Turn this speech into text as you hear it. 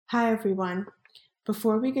Hi, everyone.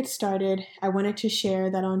 Before we get started, I wanted to share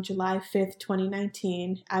that on July 5th,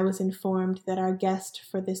 2019, I was informed that our guest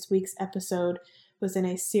for this week's episode was in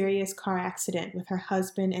a serious car accident with her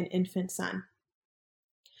husband and infant son.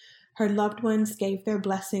 Her loved ones gave their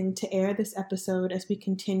blessing to air this episode as we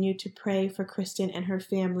continue to pray for Kristian and her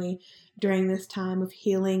family during this time of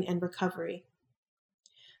healing and recovery.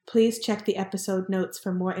 Please check the episode notes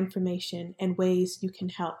for more information and ways you can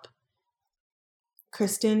help.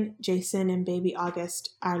 Kristian, Jason, and baby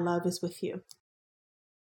August, our love is with you.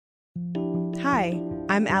 Hi,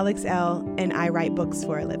 I'm Alex L., and I write books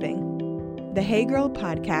for a living. The Hey Girl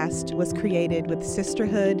podcast was created with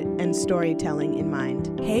sisterhood and storytelling in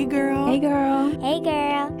mind. Hey girl. Hey girl. Hey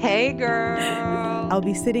girl. Hey girl. I'll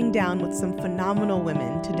be sitting down with some phenomenal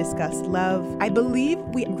women to discuss love. I believe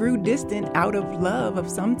we grew distant out of love of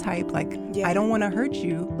some type, I don't want to hurt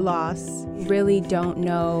you. Loss. Really don't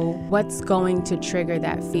know what's going to trigger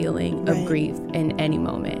that feeling of grief in any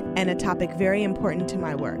moment. And a topic very important to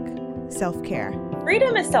my work, self-care.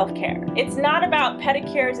 Freedom is self-care. It's not about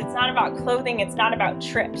pedicures. It's not about clothing. It's not about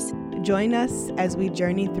trips. Join us as we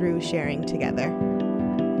journey through sharing together.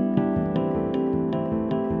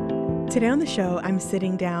 Today on the show, I'm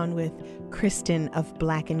sitting down with Kristian of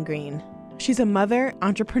Black and Green. She's a mother,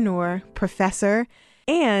 entrepreneur, professor,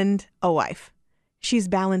 and a wife. She's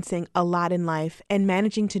balancing a lot in life and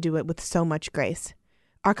managing to do it with so much grace.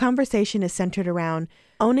 Our conversation is centered around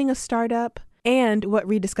owning a startup and what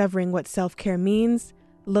rediscovering what self-care means,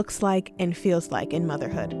 looks like, and feels like in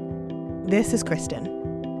motherhood. This is Kristian.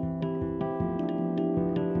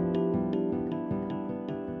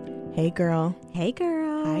 Hey, girl. Hey,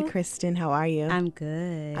 girl. Hi, Kristian. How are you? I'm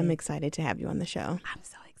good. I'm excited to have you on the show. I'm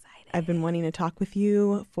so excited. I've been wanting to talk with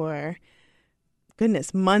you for,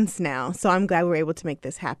 months now, so I'm glad we were able to make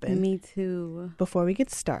this happen. Me too. Before we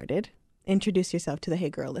get started, introduce yourself to the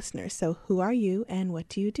Hey Girl listeners. So who are you and what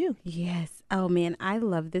do you do? Yes. Oh, man, I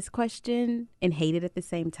love this question and hate it at the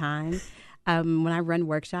same time. When I run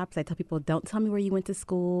workshops, I tell people, don't tell me where you went to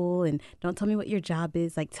school and don't tell me what your job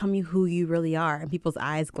is. Tell me who you really are. And people's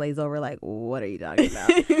eyes glaze over what are you talking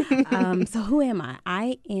about? So who am I?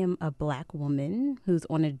 I am a Black woman who's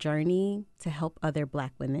on a journey to help other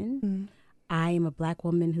Black women. Mm. I am a Black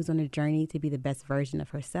woman who's on a journey to be the best version of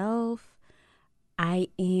herself. I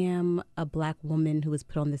am a Black woman who was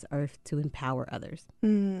put on this earth to empower others.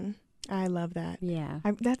 I love that. Yeah. I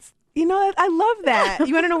love that.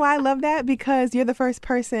 You want to know why I love that? Because you're the first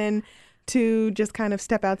person to just kind of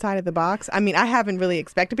step outside of the box. I mean, I haven't really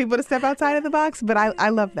expected people to step outside of the box, but I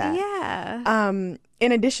love that. Yeah.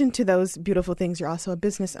 In addition to those beautiful things, you're also a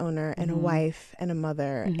business owner and a wife and a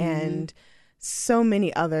mother and so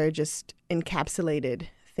many other just encapsulated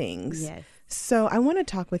things. Yes. So I want to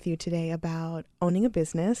talk with you today about owning a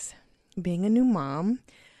business, being a new mom,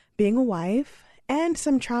 being a wife, and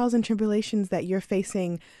some trials and tribulations that you're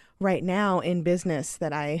facing right now in business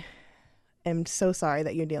that I am so sorry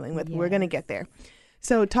that you're dealing with. Yes. We're going to get there.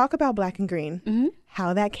 So talk about Black and Green,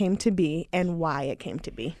 how that came to be and why it came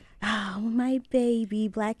to be. Oh, my baby,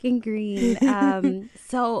 Black and Green.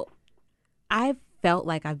 So I've felt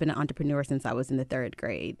like I've been an entrepreneur since I was in the third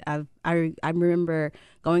grade. I remember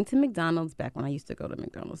going to McDonald's back when I used to go to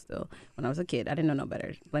McDonald's still. When I was a kid, I didn't know no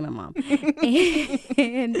better. Blame my mom.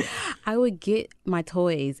 And I would get my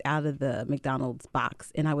toys out of the McDonald's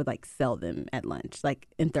box and I would sell them at lunch,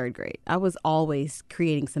 in third grade. I was always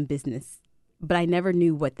creating some business, but I never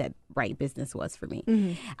knew what that right business was for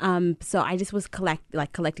me. So I just was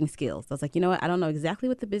collecting skills. I was like, you know what? I don't know exactly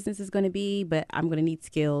what the business is going to be, but I'm going to need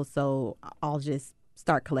skills. So I'll just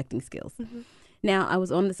start collecting skills. Now, I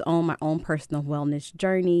was on my own personal wellness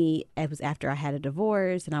journey. It was after I had a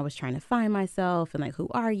divorce and I was trying to find myself and who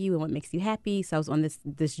are you and what makes you happy? So I was on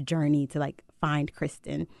this journey to find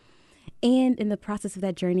Kristian. And in the process of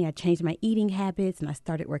that journey, I changed my eating habits and I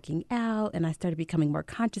started working out and I started becoming more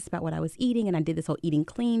conscious about what I was eating. And I did this whole eating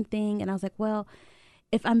clean thing. And I was like, well,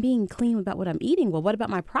 if I'm being clean about what I'm eating, well, what about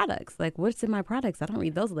my products? What's in my products? I don't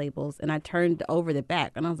read those labels. And I turned over the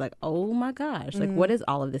back and I was like, oh my gosh, what is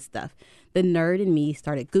all of this stuff? The nerd in me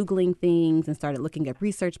started Googling things and started looking at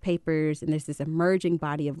research papers. And there's this emerging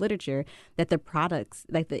body of literature that the products,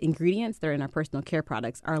 the ingredients that are in our personal care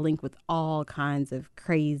products are linked with all kinds of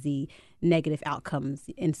crazy negative outcomes.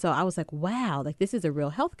 And so I was like, wow, this is a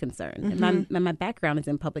real health concern. And my background is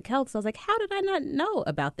in public health. So I was like, how did I not know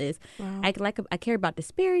about this? Wow. I care about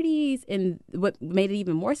disparities. And what made it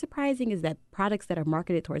even more surprising is that products that are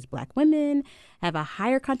marketed towards Black women have a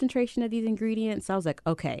higher concentration of these ingredients. So I was like,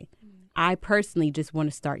 okay, I personally just want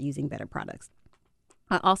to start using better products.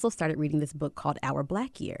 I also started reading this book called Our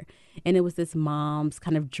Black Year. And it was this mom's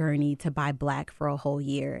kind of journey to buy black for a whole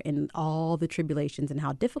year and all the tribulations and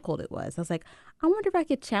how difficult it was. I was like, I wonder if I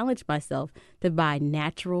could challenge myself to buy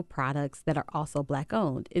natural products that are also black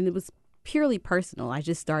owned. And it was purely personal. I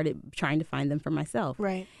just started trying to find them for myself.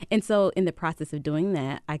 Right. And so in the process of doing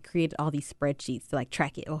that, I created all these spreadsheets to like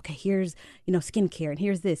track it. Okay, here's, skincare and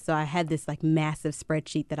here's this. So I had this like massive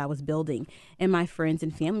spreadsheet that I was building, and my friends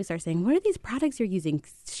and family started saying, what are these products you're using?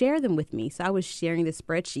 Share them with me. So I was sharing this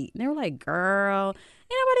spreadsheet, and they were like, girl,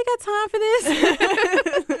 ain't nobody got time for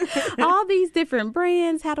this. All these different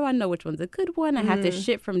brands. How do I know which one's a good one? I have to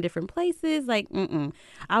ship from different places. Like,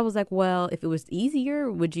 I was like, well, if it was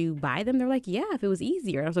easier, would you buy them? They're like, yeah, if it was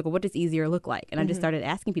easier. And I was like, well, what does easier look like? And I just started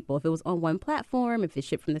asking people if it was on one platform, if it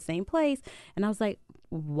shipped from the same place. And I was like,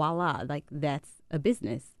 voila, like that's a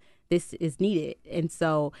business. This is needed. And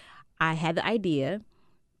so I had the idea.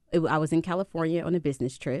 I was in California on a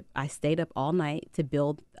business trip. I stayed up all night to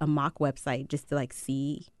build a mock website just to like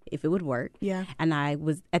see if it would work. Yeah. And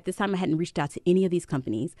at this time I hadn't reached out to any of these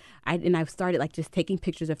companies. I started like just taking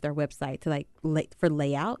pictures of their website to like for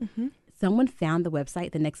layout. Someone found the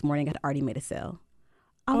website the next morning. I'd already made a sale.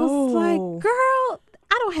 I was like, girl,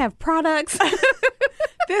 I don't have products.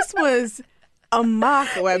 This was a mock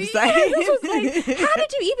website. Yeah, this was like, how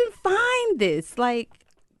did you even find this? Like,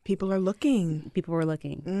 people are looking. People were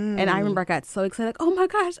looking. And I remember I got so excited, like, oh my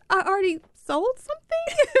gosh, I already sold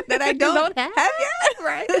something that I don't have yet.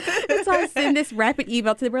 Right. And so I send this rapid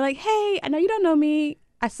email to them. We're like, hey, I know you don't know me.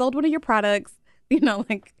 I sold one of your products.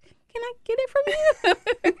 Like, can I get it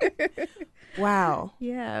from you? Wow.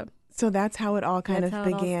 Yeah. So that's how it all kind of began.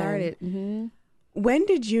 It all started. Mm-hmm. When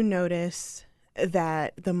did you notice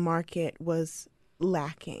that the market was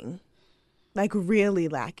lacking? Like really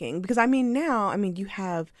lacking? Because now you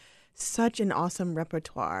have such an awesome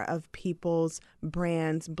repertoire of people's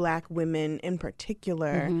brands, Black women in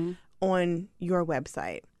particular, on your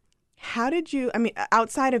website. How did you,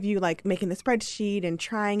 outside of you like making the spreadsheet and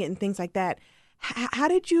trying it and things like that, how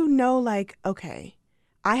did you know, like, okay,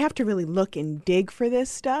 I have to really look and dig for this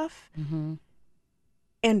stuff?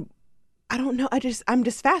 And I don't know, I'm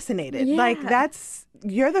just fascinated. Yeah. Like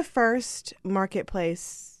you're the first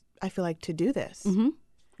marketplace, I feel like, to do this.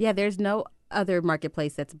 Yeah, there's no other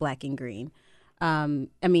marketplace that's black and green.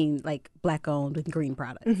 Like black owned with green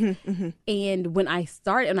products. And when I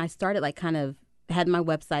started like kind of had my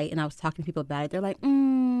website and I was talking to people about it, they're like,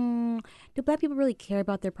 do Black people really care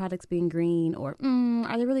about their products being green? Or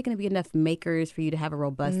are there really going to be enough makers for you to have a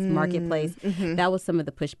robust marketplace? That was some of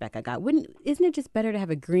the pushback I got. Isn't it just better to have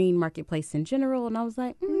a green marketplace in general? And I was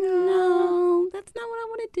like, no, that's not what I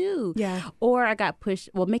want to do. Yeah. Or I got pushed,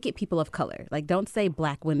 well, make it people of color. Like, don't say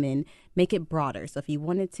Black women, make it broader. So if you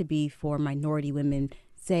want it to be for minority women,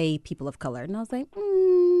 say people of color. And I was like,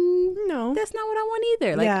 no, that's not what I want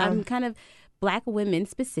either. Like, I'm kind of... Black women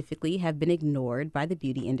specifically have been ignored by the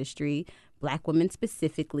beauty industry. Black women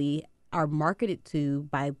specifically are marketed to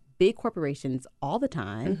by big corporations all the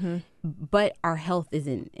time, but our health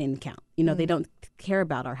isn't in count. They don't care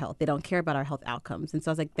about our health. They don't care about our health outcomes. And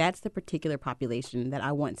so I was like, that's the particular population that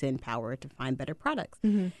I want to empower to find better products.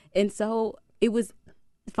 And so it was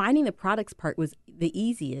finding the products part was the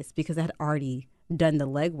easiest because I had already done the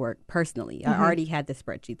legwork personally. I already had the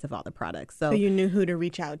spreadsheets of all the products. So you knew who to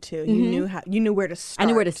reach out to. You knew where to start. I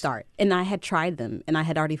knew where to start. And I had tried them and I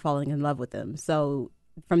had already fallen in love with them. So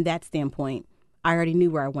from that standpoint, I already knew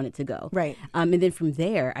where I wanted to go. Right. And then from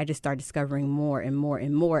there, I just started discovering more and more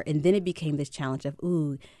and more. And then it became this challenge of,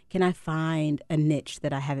 can I find a niche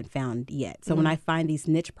that I haven't found yet? So when I find these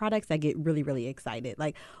niche products, I get really, really excited.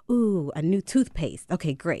 Like, a new toothpaste.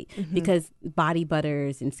 Okay, great. Because body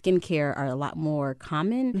butters and skincare are a lot more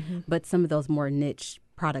common, but some of those more niche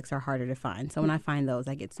products are harder to find. So when I find those,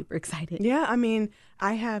 I get super excited. Yeah,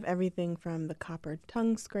 I have everything from the copper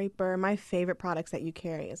tongue scraper. My favorite products that you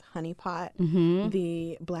carry is Honey Pot,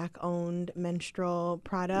 the Black-owned menstrual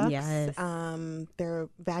products. Yes. They're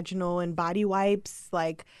vaginal and body wipes.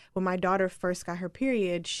 Like when my daughter first got her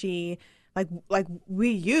period, she we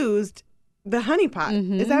used the Honey Pot.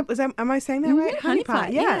 Is that am I saying that right? Honey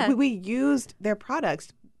Pot. Yeah. We used their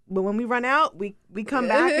products. But when we run out, we come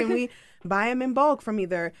back and we buy them in bulk from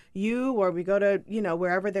either you or we go to,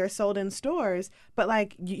 wherever they're sold in stores. But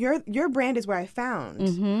like your brand is where I found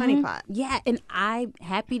Honey Pot. Yeah. And I'm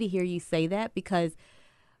happy to hear you say that because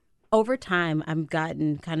over time I've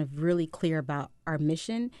gotten kind of really clear about our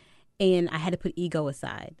mission and I had to put ego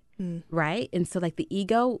aside. Right. And so like the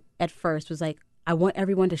ego at first was like, I want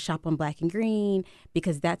everyone to shop on Black and Green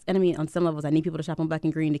because and I mean, on some levels, I need people to shop on Black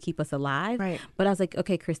and Green to keep us alive. Right. But I was like,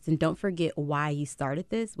 okay, Kristen, don't forget why you started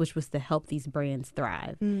this, which was to help these brands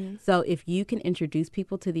thrive. So if you can introduce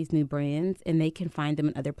people to these new brands and they can find them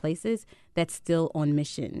in other places, that's still on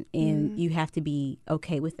mission. And you have to be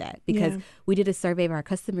okay with that because we did a survey of our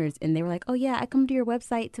customers and they were like, oh, yeah, I come to your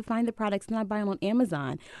website to find the products and I buy them on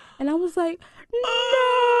Amazon. And I was like, no.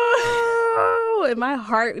 And my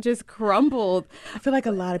heart just crumbled. I feel like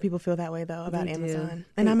a lot of people feel that way though about Amazon.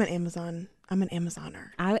 And I'm an Amazoner.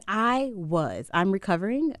 I'm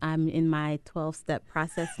recovering. I'm in my 12-step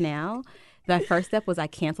process now. My first step was I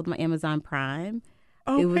canceled my Amazon Prime.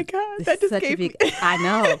 Oh my God, that just gave me. I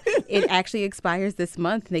know. It actually expires this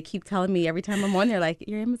month. And they keep telling me every time I'm on there, like,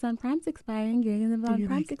 your Amazon Prime's expiring. Your Amazon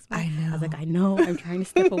Prime's expiring. I know. I was like, I know. I'm trying to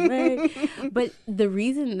step away. But the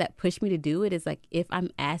reason that pushed me to do it is like, if I'm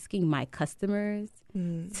asking my customers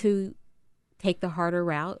to take the harder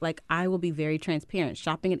route, like I will be very transparent.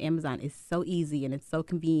 Shopping at Amazon is so easy and it's so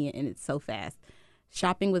convenient and it's so fast.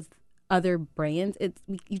 Shopping with other brands,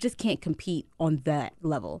 you just can't compete on that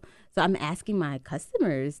level. So I'm asking my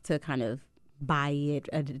customers to kind of buy it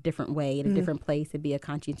a different way, in a different place, and be a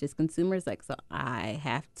conscientious consumer. It's like, so I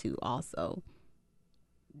have to also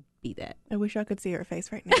be that. I wish I could see her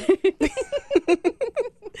face right now.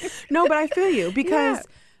 No, but I feel you because,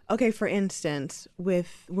 okay, for instance,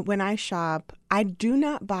 when I shop, I do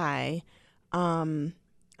not buy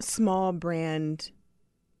small brand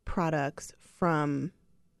products from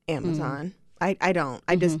Amazon. I don't.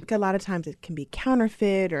 I just, because a lot of times it can be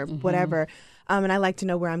counterfeit or whatever. And I like to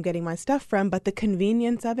know where I'm getting my stuff from. But the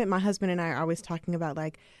convenience of it, my husband and I are always talking about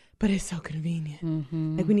like, but it's so convenient.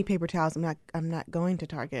 Like we need paper towels. I'm not going to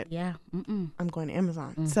Target. Yeah. I'm going to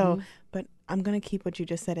Amazon. So, but I'm going to keep what you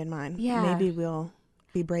just said in mind. Yeah. Maybe we'll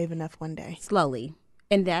be brave enough one day. Slowly.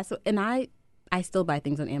 And I still buy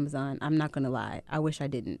things on Amazon. I'm not going to lie. I wish I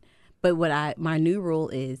didn't. But my new rule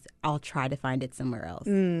is I'll try to find it somewhere else.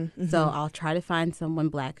 So I'll try to find someone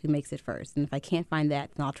Black who makes it first. And if I can't find that,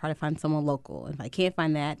 then I'll try to find someone local. And if I can't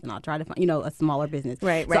find that, then I'll try to find, a smaller business.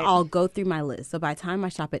 Right. So I'll go through my list. So by the time I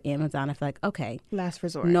shop at Amazon, I feel like, okay. Last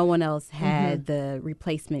resort. No one else had the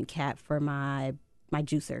replacement cap for my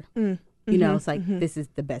juicer. It's like, this is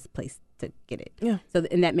the best place to get it. Yeah. So,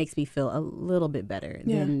 and that makes me feel a little bit better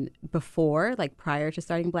than before. Like prior to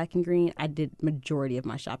starting Black and Green, I did majority of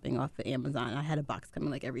my shopping off of Amazon. I had a box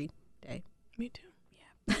coming like every day. Me too.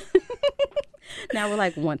 Yeah. Now we're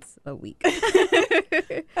like once a week.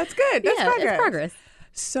 That's good. That's progress. It's progress.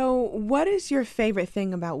 So what is your favorite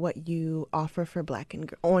thing about what you offer for Black and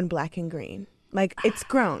Green? Like, it's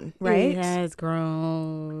grown, right? It has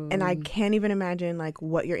grown. And I can't even imagine, like,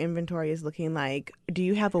 what your inventory is looking like. Do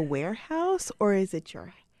you have a warehouse or is it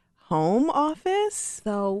your home office?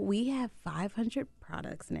 So we have 500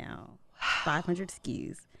 products now, 500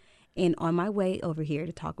 SKUs. And on my way over here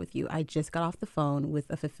to talk with you, I just got off the phone with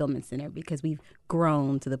a fulfillment center because we've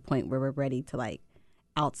grown to the point where we're ready to, like,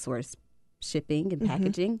 outsource shipping and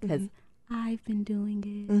packaging because I've been doing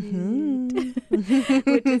it,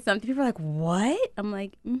 which is something people are like, what? I'm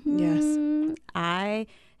like, yes, I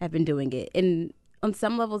have been doing it. And on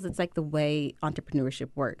some levels, it's like the way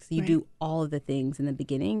entrepreneurship works. You do all of the things in the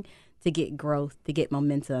beginning to get growth, to get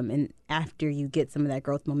momentum. And after you get some of that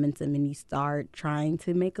growth momentum and you start trying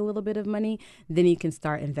to make a little bit of money, then you can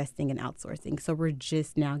start investing in outsourcing. So we're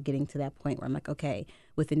just now getting to that point where I'm like, okay,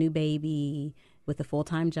 with a new baby, with a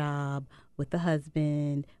full-time job, with the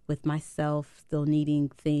husband, with myself still needing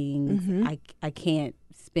things, I can't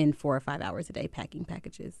spend 4 or 5 hours a day packing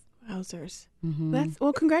packages. Wowzers.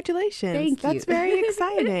 Well, congratulations. Thank you. That's very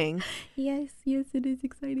exciting. Yes, it is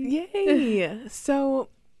exciting. Yay. So,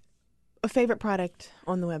 a favorite product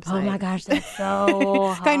on the website? Oh my gosh, that's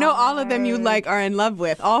so hard. I know all of them you are in love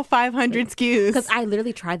with, all 500 SKUs. Because I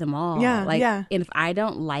literally try them all. Yeah. And if I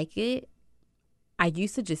don't like it, I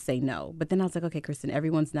used to just say no, but then I was like, okay, Kristen,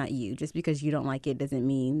 everyone's not you. Just because you don't like it doesn't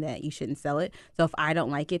mean that you shouldn't sell it. So if I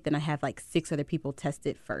don't like it, then I have like 6 other people test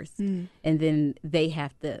it first. And then they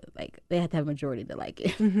have to have a majority to like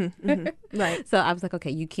it. Right. So I was like,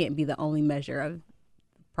 okay, you can't be the only measure of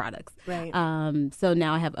products. Right. So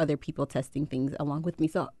now I have other people testing things along with me.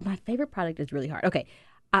 So my favorite product is really hard. Okay.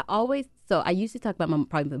 I used to talk about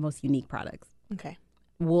probably the most unique products. Okay.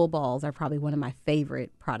 Wool balls are probably one of my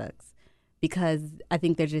favorite products, because I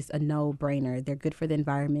think they're just a no-brainer. They're good for the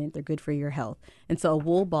environment. They're good for your health. And so a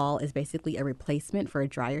wool ball is basically a replacement for a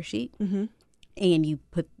dryer sheet. And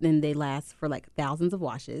then they last for like thousands of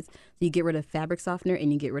washes. So you get rid of fabric softener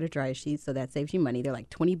and you get rid of dryer sheets. So that saves you money. They're like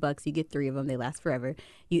 $20. You get 3 of them. They last forever.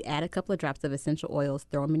 You add a couple of drops of essential oils,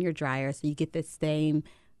 throw them in your dryer. So you get the same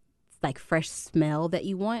like fresh smell that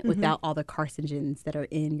you want without all the carcinogens that are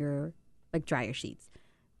in your like dryer sheets.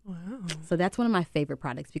 Wow. So that's one of my favorite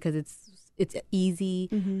products because it's easy.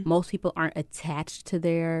 Most people aren't attached to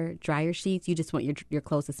their dryer sheets. You just want your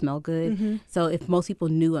clothes to smell good. So if most people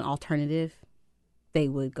knew an alternative, they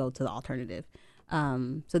would go to the alternative.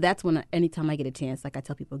 So that's when anytime I get a chance, like I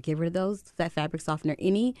tell people, get rid of that fabric softener.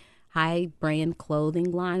 Any high brand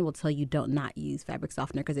clothing line will tell you don't not use fabric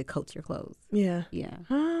softener because it coats your clothes. Yeah. Yeah.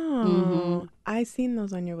 Oh, I seen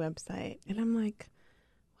those on your website, and I'm like,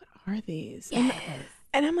 what are these? Yes.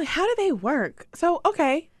 And I'm like, how do they work? So,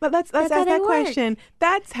 okay, let's ask how they that work. question.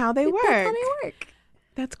 That's how they work. That's how they work.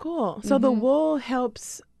 That's cool. So the wool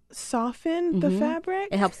helps soften the fabric?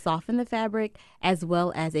 It helps soften the fabric as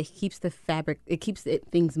well as it keeps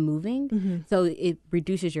things moving. So it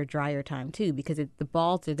reduces your dryer time too because the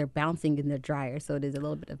balls they're bouncing in the dryer. So there's a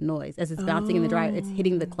little bit of noise. As it's bouncing in the dryer, it's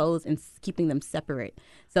hitting the clothes and keeping them separate.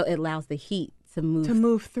 So it allows the heat to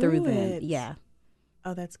move through them. it. Yeah.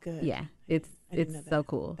 Oh, that's good. Yeah. It's so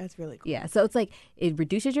cool. That's really cool. Yeah. So it's like it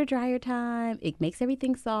reduces your dryer time. It makes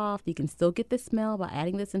everything soft. You can still get the smell by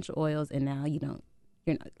adding the essential oils, and now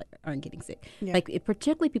aren't getting sick. Yeah. Like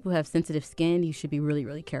particularly people who have sensitive skin, you should be really,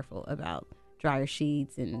 really careful about dryer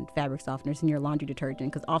sheets and fabric softeners in your laundry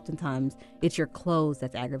detergent because oftentimes it's your clothes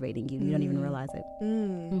that's aggravating you. You don't even realize it.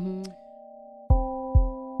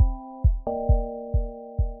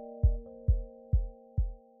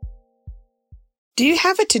 Do you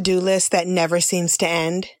have a to-do list that never seems to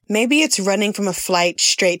end? Maybe it's running from a flight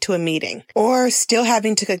straight to a meeting, or still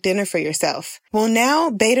having to cook dinner for yourself. Well,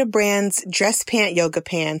 now Beta Brand's dress pant yoga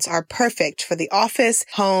pants are perfect for the office,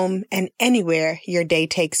 home, and anywhere your day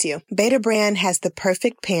takes you. Beta Brand has the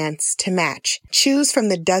perfect pants to match. Choose from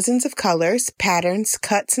the dozens of colors, patterns,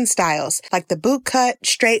 cuts, and styles, like the boot cut,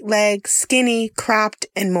 straight leg, skinny, cropped,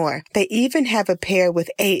 and more. They even have a pair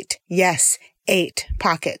with 8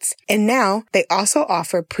 pockets. And now they also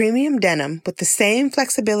offer premium denim with the same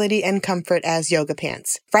flexibility and comfort as yoga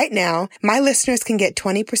pants. Right now, my listeners can get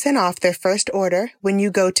 20% off their first order when you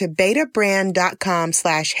go to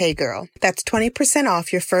betabrand.com/heygirl. That's 20%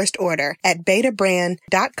 off your first order at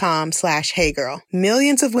betabrand.com/heygirl.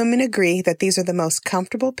 Millions of women agree that these are the most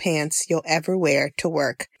comfortable pants you'll ever wear to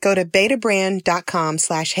work. Go to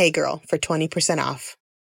betabrand.com/heygirl for 20% off.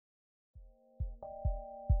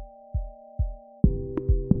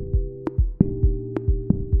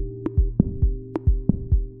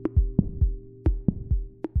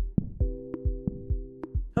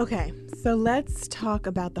 Okay, so let's talk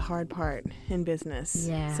about the hard part in business.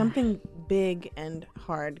 Yeah. Something big and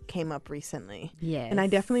hard came up recently. Yes. And I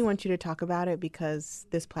definitely want you to talk about it because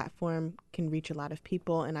this platform can reach a lot of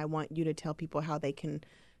people, and I want you to tell people how they can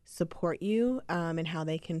support you and how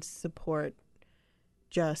they can support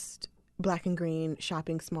just Black and Green,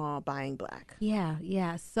 shopping small, buying Black.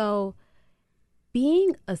 Yeah. So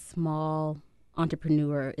being a small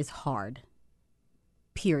entrepreneur is hard,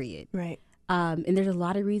 period. Right. And there's a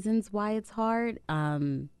lot of reasons why it's hard.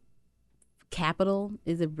 Capital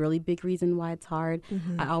is a really big reason why it's hard.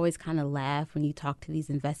 I always kind of laugh when you talk to these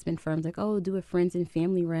investment firms like, oh, do a friends and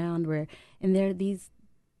family round and these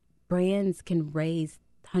brands can raise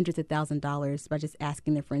hundreds of thousands of dollars by just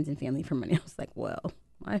asking their friends and family for money. I was like, well,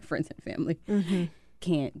 my friends and family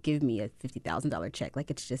can't give me a $50,000 check.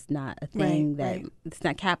 Like it's just not a thing it's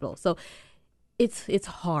not capital. So it's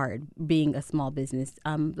hard being a small business.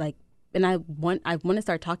 And I want to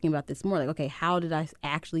start talking about this more. Like, okay, how did I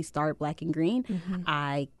actually start Black and Green?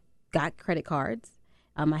 I got credit cards.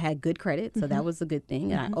 I had good credit, so that was a good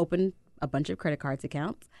thing. And I opened a bunch of credit cards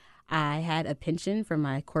accounts. I had a pension from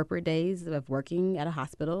my corporate days of working at a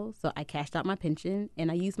hospital, so I cashed out my pension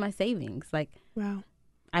and I used my savings. Like, wow.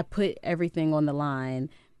 I put everything on the line,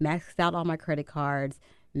 maxed out all my credit cards,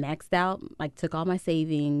 took all my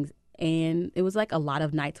savings, and it was like a lot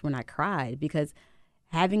of nights when I cried because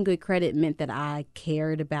having good credit meant that I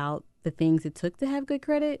cared about the things it took to have good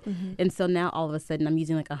credit. And so now all of a sudden I'm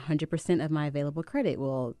using like 100% of my available credit.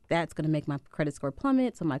 Well, that's going to make my credit score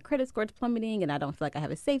plummet. So my credit score is plummeting and I don't feel like I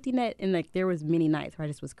have a safety net. And like there was many nights where I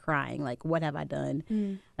just was crying. Like, what have I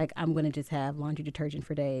done? Like I'm going to just have laundry detergent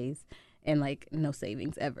for days and like no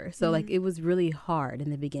savings ever. So like it was really hard in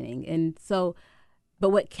the beginning. And so, but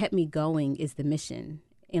what kept me going is the mission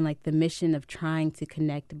and like the mission of trying to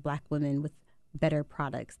connect Black women with better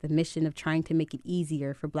products, the mission of trying to make it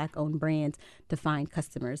easier for Black-owned brands to find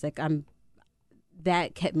customers. Like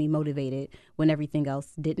that kept me motivated when everything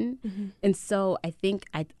else didn't. And so I think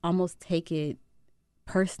I almost take it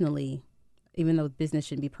personally, even though business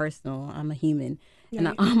shouldn't be personal. I'm a human. Right. And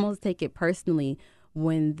I almost take it personally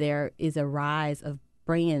when there is a rise of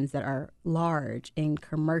brands that are large and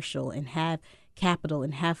commercial and have capital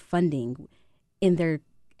and have funding, and they're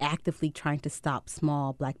actively trying to stop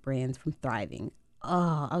small Black brands from thriving.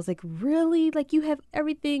 Oh, I was like, really? Like, you have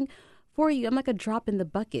everything for you. I'm like a drop in the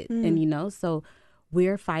bucket. And, so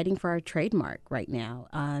we're fighting for our trademark right now.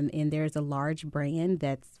 And there's a large brand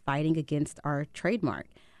that's fighting against our trademark.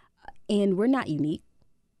 And we're not unique.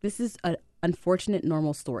 This is an unfortunate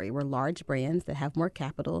normal story. We're large brands that have more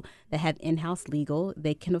capital, that have in-house legal.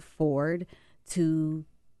 They can afford to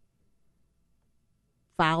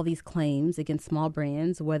file these claims against small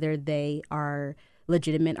brands, whether they are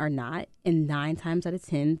legitimate or not. And 9 times out of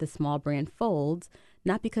 10, the small brand folds,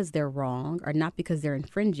 not because they're wrong or not because they're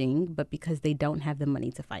infringing, but because they don't have the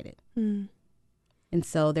money to fight it. And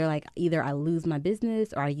so they're like, either I lose my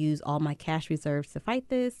business or I use all my cash reserves to fight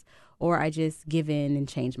this, or I just give in and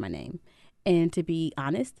change my name. And to be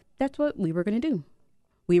honest, that's what we were going to do.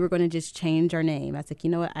 We were going to just change our name. I was like, you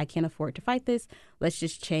know what? I can't afford to fight this. Let's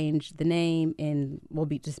just change the name and we'll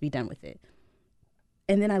just be done with it.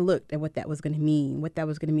 And then I looked at what that was going to mean, what that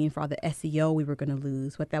was going to mean for all the SEO we were going to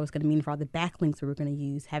lose, what that was going to mean for all the backlinks we were going to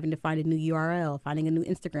use, having to find a new URL, finding a new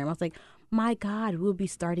Instagram. I was like, my God, we'll be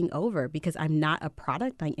starting over because I'm not a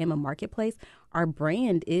product. I am a marketplace. Our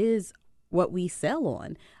brand is what we sell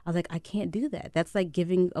on. I was like, I can't do that. That's like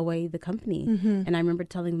giving away the company. And I remember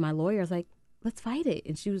telling my lawyer, I was like, let's fight it.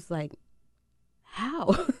 And she was like,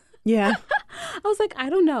 how? Yeah. I was like, I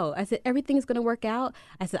don't know. I said, everything is going to work out.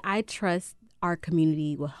 I said, I trust our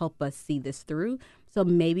community will help us see this through. So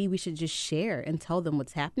maybe we should just share and tell them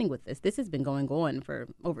what's happening with this. This has been going on for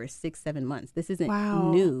over 6-7 months. This isn't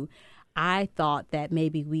new. I thought that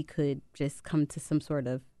maybe we could just come to some sort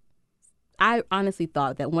of, I honestly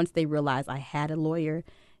thought that once they realized I had a lawyer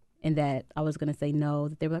and that I was going to say no,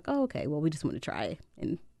 that they were like, oh, okay, well, we just want to try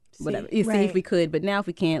and whatever, see if we could. But now if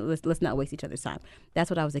we can't, let's not waste each other's time.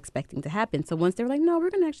 That's what I was expecting to happen. So once they were like, no,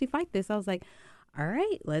 we're going to actually fight this, I was like, all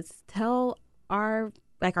right, let's tell our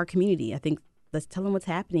community. I think let's tell them what's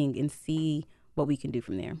happening and see what we can do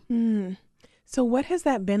from there. So what has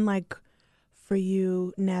that been like for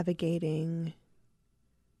you navigating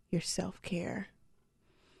your self-care?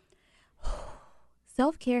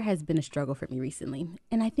 Self-care has been a struggle for me recently.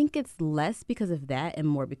 And I think it's less because of that and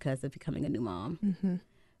more because of becoming a new mom.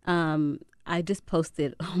 I just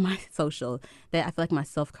posted on my social that I feel like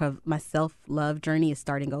my self-love journey is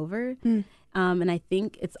starting over. And I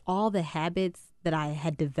think it's all the habits that I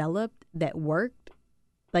had developed that worked.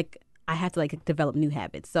 Like, I have to develop new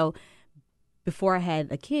habits. So before I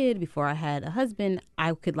had a kid, before I had a husband,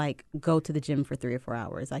 I could go to the gym for 3 or 4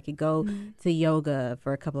 hours. I could go to yoga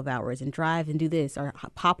for a couple of hours and drive and do this, or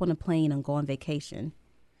hop on a plane and go on vacation.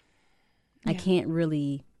 I can't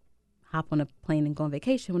really hop on a plane and go on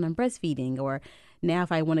vacation when I'm breastfeeding. Or now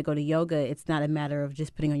if I want to go to yoga, it's not a matter of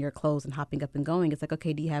just putting on your clothes and hopping up and going. It's like,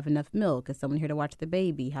 okay, do you have enough milk? Is someone here to watch the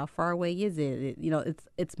baby? How far away is it?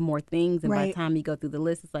 It's more things. And by the time you go through the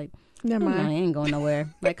list, it's like, never mind. I ain't going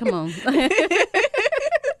nowhere. Like, come on.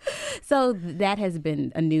 So that has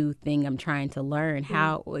been a new thing I'm trying to learn.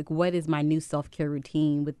 How, what is my new self-care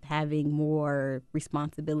routine with having more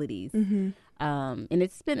responsibilities? And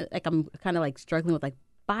it's been I'm kind of struggling with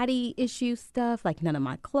body issue stuff. None of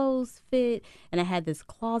my clothes fit, and I had this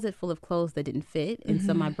closet full of clothes that didn't fit, and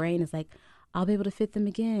so my brain is like, I'll be able to fit them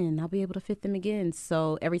again. I'll be able to fit them again.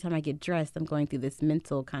 So every time I get dressed, I'm going through this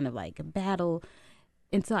mental kind of battle.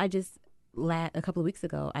 And so I just a couple of weeks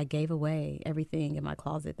ago, I gave away everything in my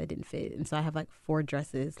closet that didn't fit, and so I have 4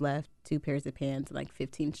 dresses left, 2 pairs of pants, and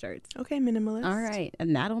 15 shirts. Okay, minimalist. All right,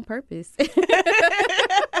 and not on purpose.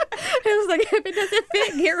 It was like, if it doesn't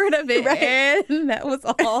fit, get rid of it. Right. And that was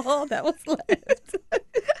all that was left.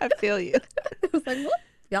 I feel you. It was like, well,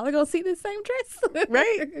 y'all are going to see the same dress.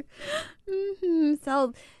 Right.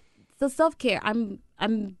 So self-care, I feel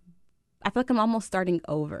like I'm almost starting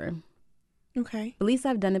over. Okay. At least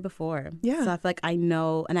I've done it before. Yeah. So I feel like I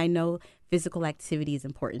know physical activity is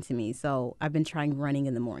important to me. So I've been trying running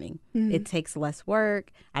in the morning. It takes less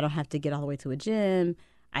work. I don't have to get all the way to a gym.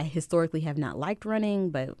 I historically have not liked running,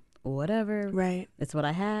 but whatever. Right. It's what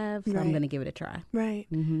I have, so I'm going to give it a try. Right.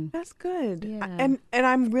 That's good. Yeah. And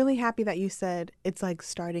I'm really happy that you said it's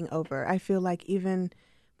starting over. I feel like even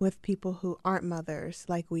with people who aren't mothers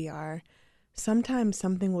like we are, sometimes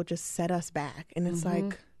something will just set us back. And it's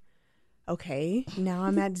okay, now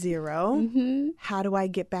I'm at 0. How do I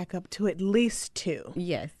get back up to at least 2?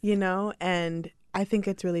 Yes. And I think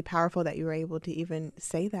it's really powerful that you were able to even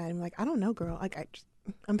say that. I'm like, I don't know, girl.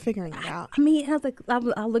 I'm figuring it out. I mean, I was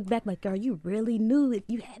I'll look back girl, you really knew it.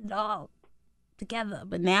 You had it all together.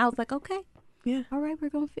 But now it's okay, Yeah. all right, we're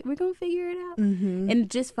gonna figure it out. Mm-hmm. And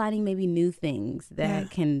just finding maybe new things that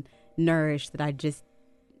can nourish that I just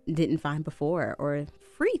didn't find before, or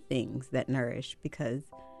free things that nourish, because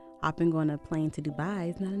hopping on a plane to Dubai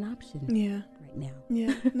is not an option right now.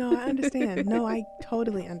 Yeah. No, I understand. No, I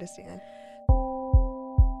totally understand.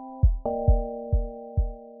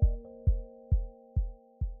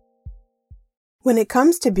 When it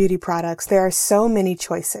comes to beauty products, there are so many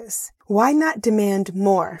choices. Why not demand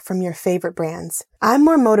more from your favorite brands? I'm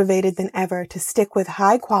more motivated than ever to stick with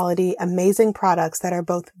high quality, amazing products that are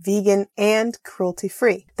both vegan and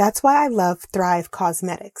cruelty-free. That's why I love Thrive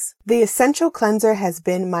Causemetics. The Essential Cleanser has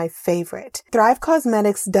been my favorite. Thrive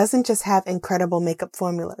Causemetics doesn't just have incredible makeup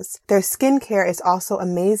formulas. Their skincare is also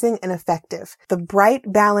amazing and effective. The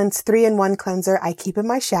bright, balanced 3-in-1 cleanser I keep in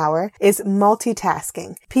my shower is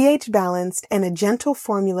multitasking, pH balanced, and a gentle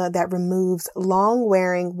formula that removes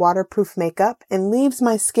long-wearing waterproof makeup and leaves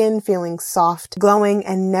my skin feeling soft, glowing,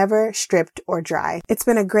 and never stripped or dry. It's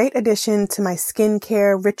been a great addition to my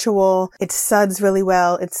skincare ritual. It suds really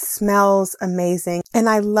well. It smells amazing. And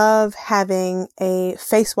I love having a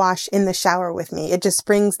face wash in the shower with me. It just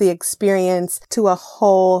brings the experience to a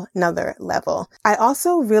whole nother level. I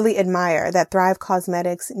also really admire that Thrive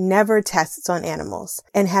Causemetics never tests on animals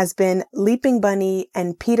and has been Leaping Bunny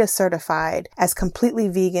and PETA certified as completely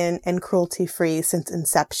vegan and cruelty-free since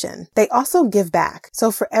inception. They also give back.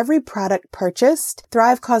 So for every product purchased,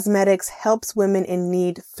 Thrive Causemetics helps women in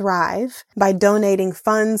need thrive by donating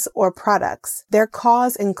funds or products. Their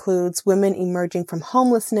cause includes women emerging from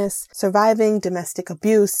homelessness, surviving domestic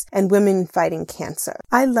abuse, and women fighting cancer.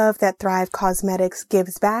 I love that Thrive Causemetics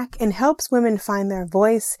gives back and helps women find their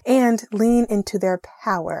voice and lean into their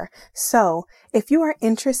power. So if you are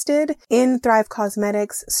interested in Thrive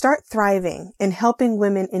Causemetics, start thriving and helping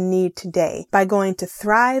women in need today by going to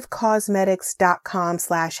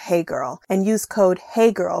thrivecausemetics.com/heygirl and use code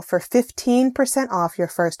HeyGirl for 15% off your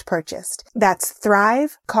first purchase. That's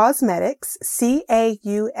Thrive Causemetics,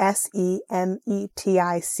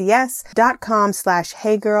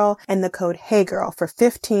 CAUSEMETICS.com/HeyGirl and the code HeyGirl for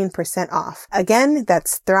 15% off. Again,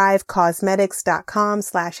 that's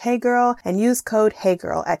thrivecausemetics.com/HeyGirl and use code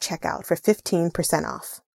HeyGirl at checkout for 15%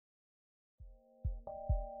 off.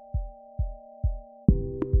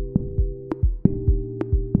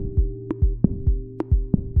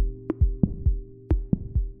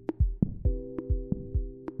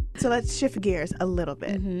 So let's shift gears a little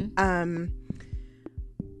bit. Mm-hmm.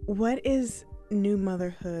 What is new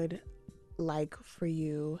motherhood like for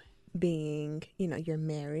you, being, you're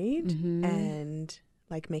married Mm-hmm. and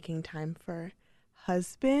like making time for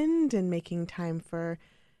husband and making time for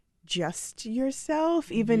just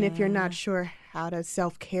yourself, even if you're not sure how to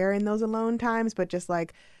self-care in those alone times, but just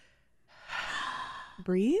like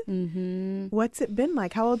breathe? Mm-hmm. What's it been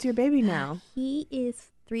like? How old's your baby now? He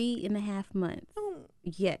is 3.5 months.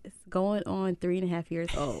 Yes, going on 3.5 years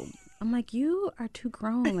old. I'm like, you are too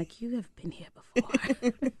grown. Like, you have been here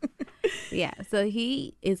before. Yeah, so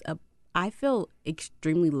I feel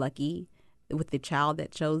extremely lucky with the child that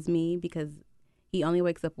chose me, because he only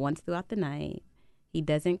wakes up once throughout the night. He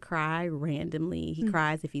doesn't cry randomly. He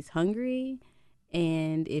cries if he's hungry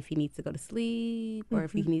and if he needs to go to sleep, or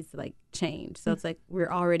if he needs to like change. So it's like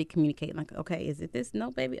we're already communicating like, okay, is it this?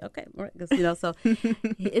 No, baby. Okay. So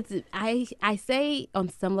I say on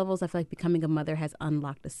some levels, I feel like becoming a mother has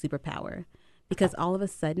unlocked a superpower, because all of a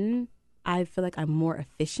sudden I feel like I'm more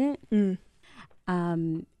efficient. And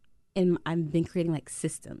I've been creating like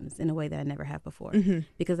systems in a way that I never have before,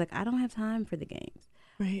 because like I don't have time for the games.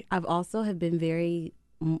 Right. I've also have been very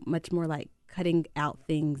much more like cutting out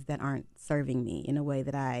things that aren't serving me in a way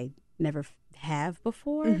that I never have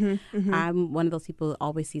before. I'm one of those people that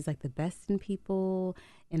always sees like the best in people,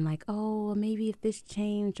 and like, oh, maybe if this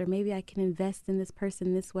changed, or maybe I can invest in this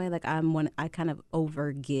person this way. Like I kind of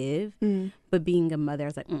overgive, but being a mother, I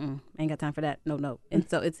was like, I ain't got time for that. No. And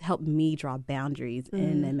so it's helped me draw boundaries in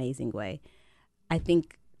an amazing way. I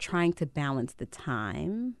think trying to balance the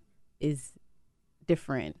time is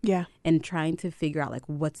different. Yeah. And trying to figure out like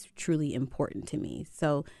what's truly important to me.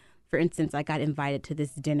 So for instance, I got invited to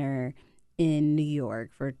this dinner in New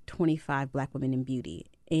York for 25 Black women in beauty.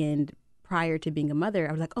 And prior to being a mother,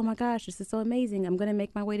 I was like, oh my gosh, this is so amazing. I'm going to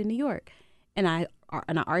make my way to New York. And I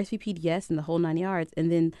RSVP'd yes and the whole 9 yards. And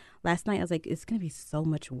then last night I was like, it's going to be so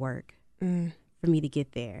much work for me to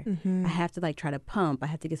get there. I have to like try to pump. I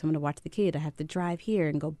have to get someone to watch the kid. I have to drive here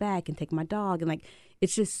and go back and take my dog. And like,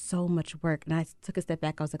 it's just so much work. And I took a step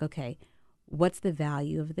back. I was like, okay, what's the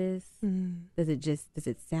value of this? Does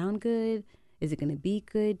it sound good? Is it going to be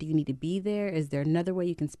good? Do you need to be there? Is there another way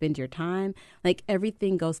you can spend your time? Like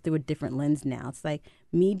everything goes through a different lens now. It's like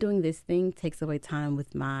me doing this thing takes away time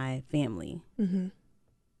with my family. Mm-hmm.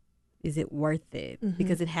 Is it worth it? Mm-hmm.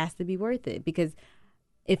 Because it has to be worth it. Because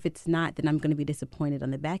if it's not, then I'm going to be disappointed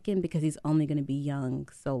on the back end because he's only going to be young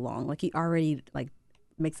so long. Like he already like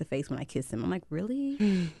makes a face when I kiss him. I'm like,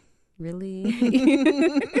 really? Really?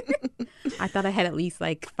 I thought I had at least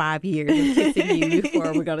like 5 years of kissing you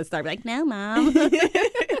before we're going to start. Like, no, Mom.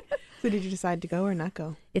 So did you decide to go or not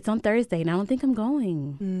go? It's on Thursday, and I don't think I'm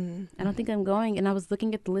going. I don't think I'm going. And I was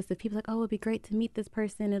looking at the list of people like, oh, it'd be great to meet this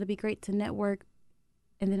person. It'll be great to network.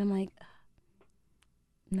 And then I'm like,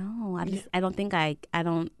 no, I don't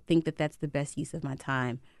think that that's the best use of my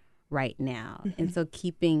time right now. Mm-hmm. And so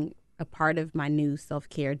keeping a part of my new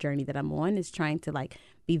self-care journey that I'm on is trying to like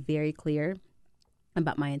be very clear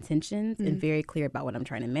about my intentions and very clear about what I'm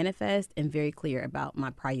trying to manifest and very clear about my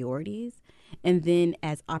priorities. And then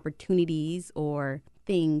as opportunities or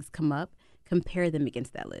things come up, compare them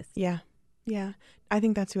against that list. Yeah. Yeah. I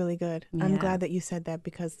think that's really good. Yeah. I'm glad that you said that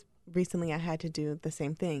because recently I had to do the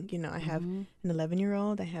same thing. You know, I have an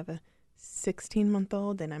 11-year-old, I have a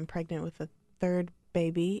 16-month-old, and I'm pregnant with a third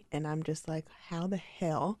baby. And I'm just like, how the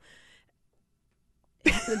hell?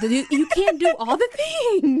 You can't do all the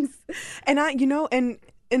things. And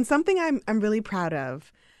and something I'm really proud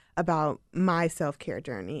of about my self-care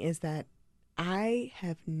journey is that I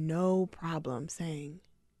have no problem saying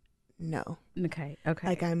no. Okay.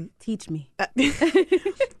 Like teach me.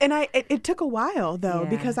 And it took a while though, Yeah.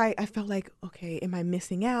 because I felt like, okay, am I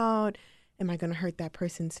missing out? Am I going to hurt that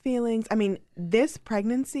person's feelings? I mean, this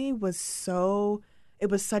pregnancy was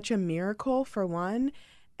such a miracle for one.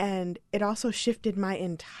 And it also shifted my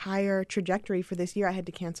entire trajectory for this year. I had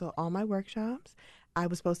to cancel all my workshops. I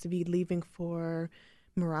was supposed to be leaving for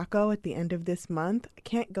Morocco at the end of this month. I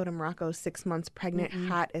can't go to Morocco 6 months pregnant,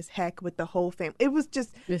 hot as heck with the whole family. It was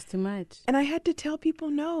just... It's too much. And I had to tell people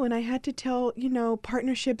no. And I had to tell,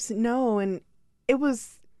 partnerships no. And it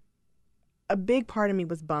was... A big part of me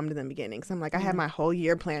was bummed in the beginning. So I'm like, I had my whole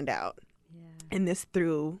year planned out. Yeah. And this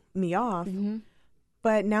threw me off. Mm-hmm.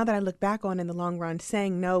 But now that I look back on in the long run,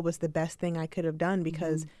 saying no was the best thing I could have done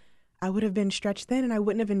because I would have been stretched thin and I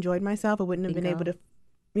wouldn't have enjoyed myself. I wouldn't have been able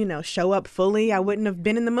to, show up fully. I wouldn't have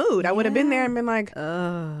been in the mood. I would have been there and been like,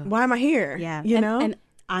 why am I here? Yeah. You know? And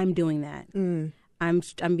I'm doing that.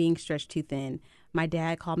 I'm being stretched too thin. My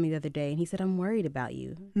dad called me the other day and he said, I'm worried about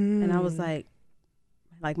you. And I was like,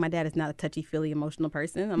 my dad is not a touchy-feely emotional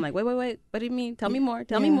person. I'm like, wait. What do you mean? Tell me more.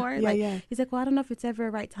 Tell me more. He's like, well, I don't know if it's ever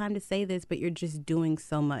a right time to say this, but you're just doing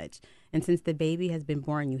so much. And since the baby has been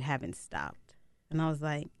born, you haven't stopped. And I was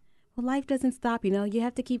like, well, life doesn't stop. You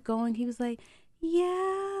have to keep going. He was like,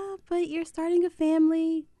 yeah, but you're starting a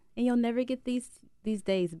family and you'll never get these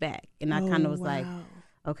days back. And I kind of was like,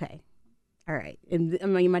 okay, all right. And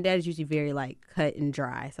my dad is usually very cut and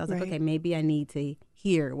dry. So I was like, okay, maybe I need to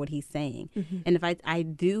hear what he's saying. And if I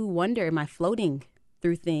do wonder, am I floating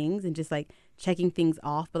through things and just checking things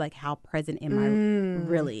off, but how present am I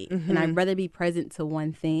really? And I'd rather be present to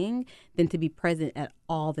one thing than to be present at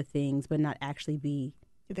all the things, but not actually be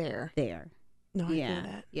there. No, I feel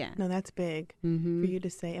that. Yeah. No, that's big for you to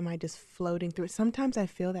say, am I just floating through it? Sometimes I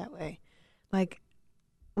feel that way.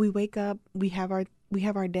 We wake up, we have our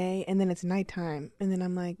day, and then it's nighttime, and then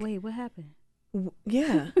I'm like, wait, what happened?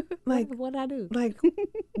 Yeah. What'd I do?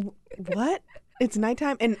 What? It's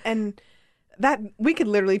nighttime. And that we could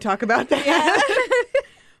literally talk about that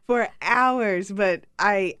for hours, but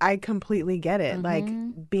I completely get it.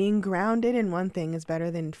 Being grounded in one thing is better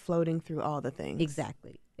than floating through all the things.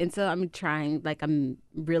 Exactly. And so I'm trying, I'm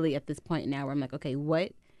really at this point now where I'm like, okay,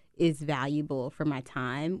 what is valuable for my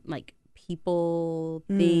time? People,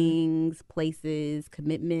 things, places,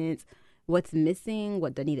 commitments. What's missing,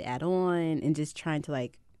 what do I need to add on, and just trying to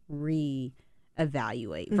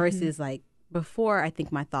reevaluate versus before I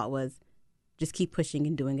think my thought was just keep pushing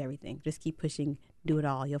and doing everything. Just keep pushing, do it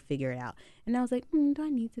all, you'll figure it out. And I was like, do I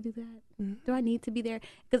need to do that? Do I need to be there?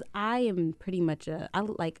 Because I am pretty much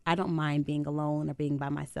I don't mind being alone or being by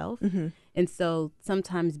myself. And so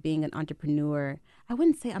sometimes being an entrepreneur, I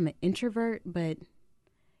wouldn't say I'm an introvert, but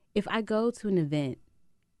if I go to an event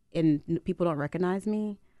and people don't recognize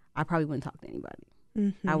me, I probably wouldn't talk to anybody.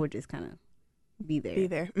 I would just kind of be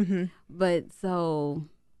there. But so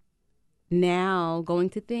now going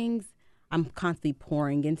to things, I'm constantly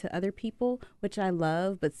pouring into other people, which I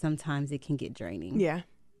love, but sometimes it can get draining. Yeah.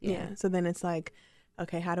 So then it's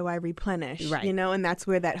okay, how do I replenish? Right. And that's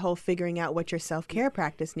where that whole figuring out what your self-care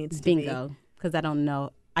practice needs to be. Bingo. Because I don't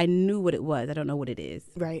know. I knew what it was. I don't know what it is.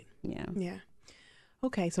 Right. Yeah.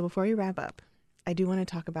 Okay, so before we wrap up, I do want to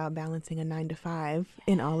talk about balancing a 9 to 5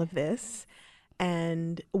 in all of this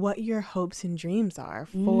and what your hopes and dreams are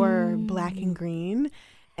for Black and Green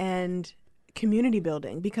and community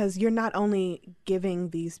building, because you're not only giving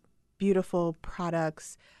these beautiful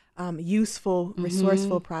products, useful,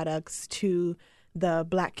 resourceful products to the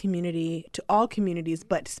Black community, to all communities,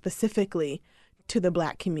 but specifically to the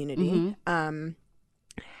Black community.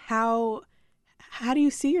 How do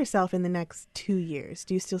you see yourself in the next 2 years?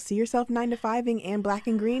 Do you still see yourself 9 to 5ing and Black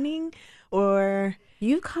and Greening, or?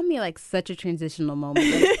 You've caught me like such a transitional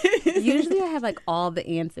moment. Like, usually I have like all the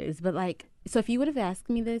answers, but like, so if you would have asked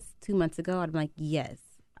me this 2 months ago, I'd be like, yes,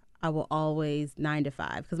 I will always 9 to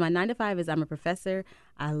 5. Because my 9 to 5 is I'm a professor.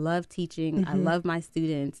 I love teaching. I love my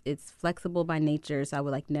students. It's flexible by nature. So I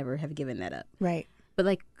would like never have given that up. Right. But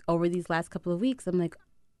like over these last couple of weeks, I'm like,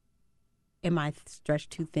 am I stretched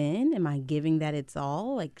too thin? Am I giving that its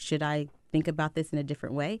all? Like, should I think about this in a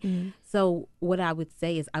different way? So what I would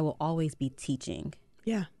say is I will always be teaching.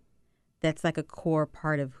 Yeah. That's like a core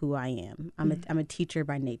part of who I am. I'm a teacher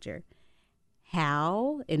by nature.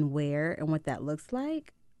 How and where and what that looks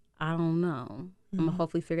like, I don't know. I'm going to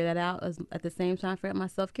hopefully figure that out at the same time for my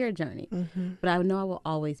self-care journey. But I know I will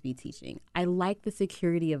always be teaching. I like the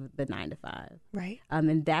security of the 9 to 5. Right.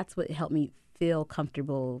 And that's what helped me feel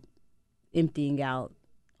comfortable maxing out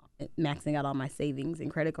all my savings and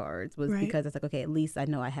credit cards was because it's like, okay, at least I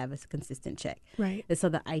know I have a consistent check. Right. And so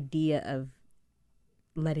the idea of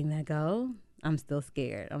letting that go, I'm still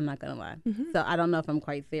scared. I'm not going to lie. So I don't know if I'm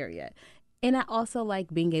quite there yet. And I also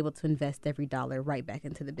like being able to invest every dollar right back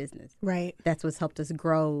into the business. Right. That's what's helped us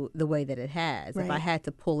grow the way that it has. If I had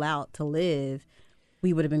to pull out to live,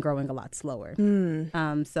 we would have been growing a lot slower.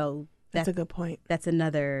 So that's a good point. That's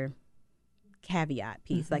another caveat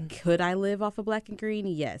piece. Like, could I live off of Black and Green?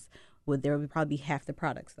 Yes. There would probably be half the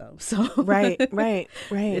products though. So right.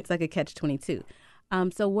 It's like a catch-22.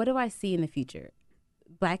 So what do I see in the future?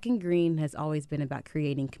 Black and Green has always been about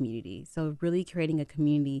creating community. So really creating a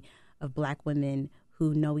community of Black women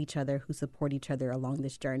who know each other, who support each other along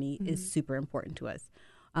this journey is super important to us.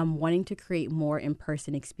 Wanting to create more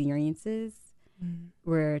in-person experiences.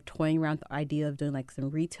 We're toying around the idea of doing like some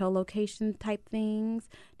retail location type things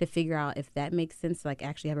to figure out if that makes sense, like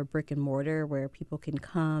actually have a brick and mortar where people can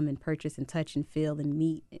come and purchase and touch and feel and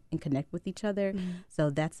meet and connect with each other. So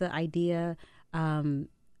that's the idea.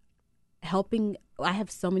 Helping, I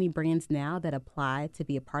have so many brands now that apply to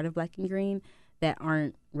be a part of Black and Green that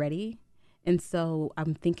aren't ready. And so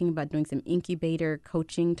I'm thinking about doing some incubator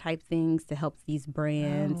coaching type things to help these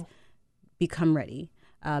brands become ready.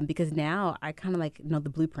 Because now I kind of like know the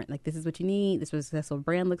blueprint. Like, this is what you need. This is what a successful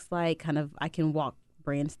brand looks like. Kind of, I can walk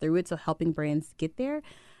brands through it. So helping brands get there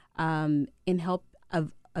and help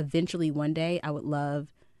eventually one day, I would love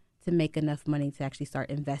to make enough money to actually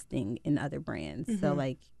start investing in other brands. So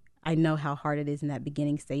like, I know how hard it is in that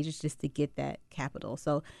beginning stages just to get that capital.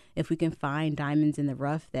 So if we can find diamonds in the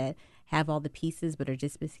rough that have all the pieces but are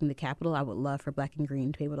just missing the capital, I would love for Black and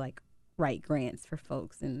Green to be able to like write grants for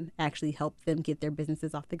folks and actually help them get their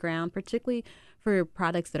businesses off the ground, particularly for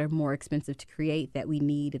products that are more expensive to create that we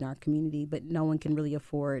need in our community, but no one can really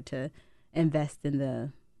afford to invest in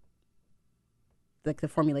the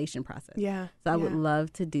formulation process. Yeah. So I would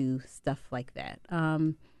love to do stuff like that.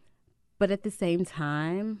 But at the same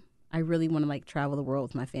time, I really want to like travel the world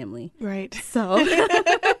with my family. Right. So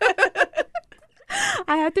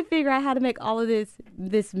I have to figure out how to make all of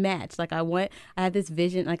this match. Like I have this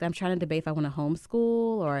vision, like I'm trying to debate if I want to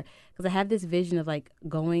homeschool or because I have this vision of like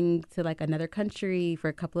going to like another country for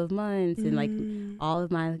a couple of months and like all of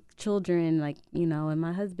my children, like, you know, and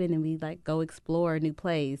my husband, and we like go explore a new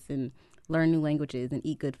place and learn new languages and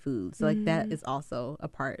eat good food. So like that is also a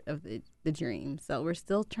part of the dream. So we're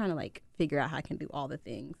still trying to like figure out how I can do all the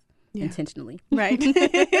things intentionally. Right.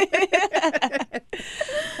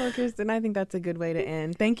 Well, Kristen, I think that's a good way to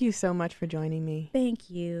end. Thank you so much for joining me. Thank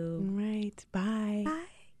you. All right. Bye.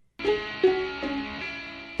 Bye.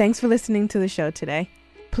 Thanks for listening to the show today.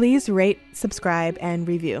 Please rate, subscribe, and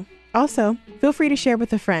review. Also, feel free to share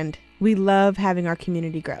with a friend. We love having our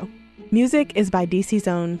community grow. Music is by DC's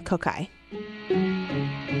own Kokai.